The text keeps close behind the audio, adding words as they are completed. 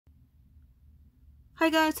Hi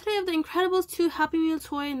guys, today I have the Incredibles 2 Happy Meal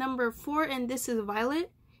toy number 4 and this is Violet.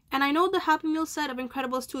 And I know the Happy Meal set of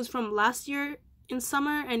Incredibles 2 is from last year in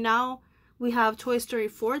summer and now we have Toy Story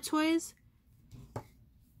 4 toys.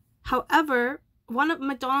 However, one of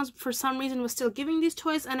McDonald's for some reason was still giving these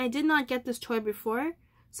toys and I did not get this toy before.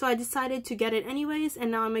 So I decided to get it anyways and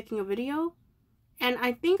now I'm making a video. And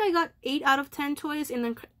I think I got 8 out of 10 toys in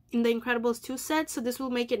the Incredibles 2 set, so this will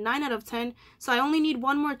make it 9 out of 10. So I only need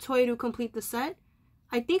one more toy to complete the set.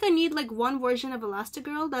 I think I need like one version of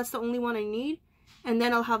Elastigirl, that's the only one I need, and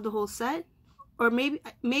then I'll have the whole set. Or maybe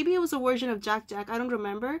it was a version of Jack, I don't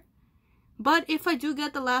remember. But if I do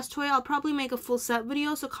get the last toy, I'll probably make a full set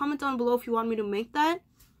video, so comment down below if you want me to make that.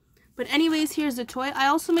 But anyways, here's the toy. I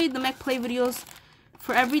also made the Mcplay videos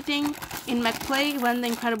for everything in Mcplay when the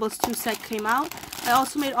Incredibles 2 set came out. I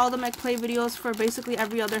also made all the Mcplay videos for basically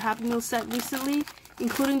every other Happy Meal set recently,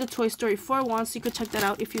 including the Toy Story 4 one, so you could check that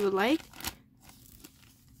out if you would like.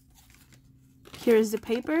 Here's the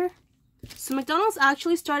paper. So McDonald's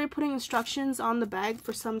actually started putting instructions on the bag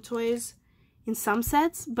for some toys in some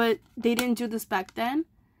sets, but they didn't do this back then.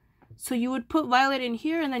 So you would put Violet in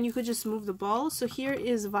here and then you could just move the ball. So here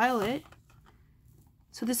is Violet.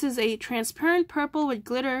 So this is a transparent purple with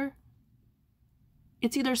glitter.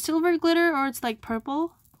 It's either silver glitter or it's like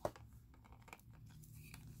purple.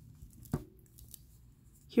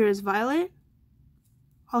 Here is Violet.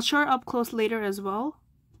 I'll show her up close later as well.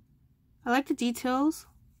 I like the details.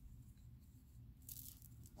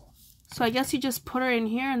 So I guess you just put her in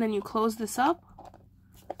here and then you close this up.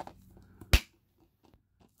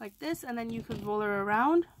 Like this, and then you could roll her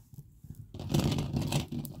around.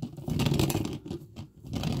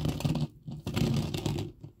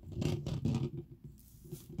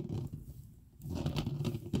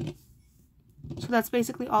 So that's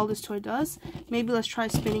basically all this toy does. Maybe let's try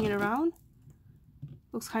spinning it around.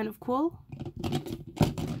 Looks kind of cool.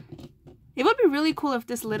 It would be really cool if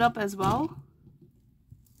this lit up as well.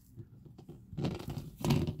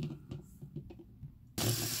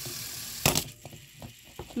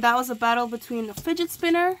 That was a battle between the fidget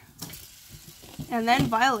spinner and then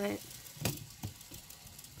Violet.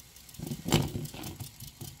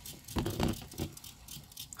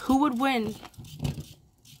 Who would win?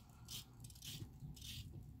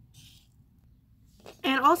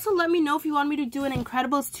 And also let me know if you want me to do an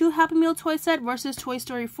Incredibles 2 Happy Meal toy set versus Toy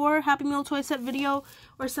Story 4 Happy Meal toy set video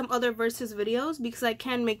or some other versus videos, because I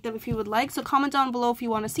can make them if you would like. So comment down below if you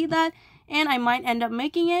want to see that and I might end up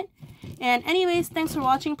making it. And anyways, thanks for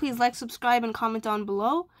watching. Please like, subscribe, and comment down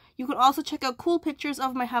below. You could also check out cool pictures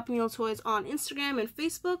of my Happy Meal toys on Instagram and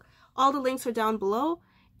Facebook. All the links are down below.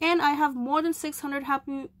 And I have more than 600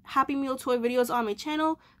 Happy Meal toy videos on my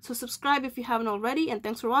channel, so subscribe if you haven't already. And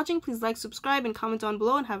thanks for watching. Please like, subscribe, and comment down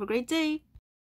below, and have a great day.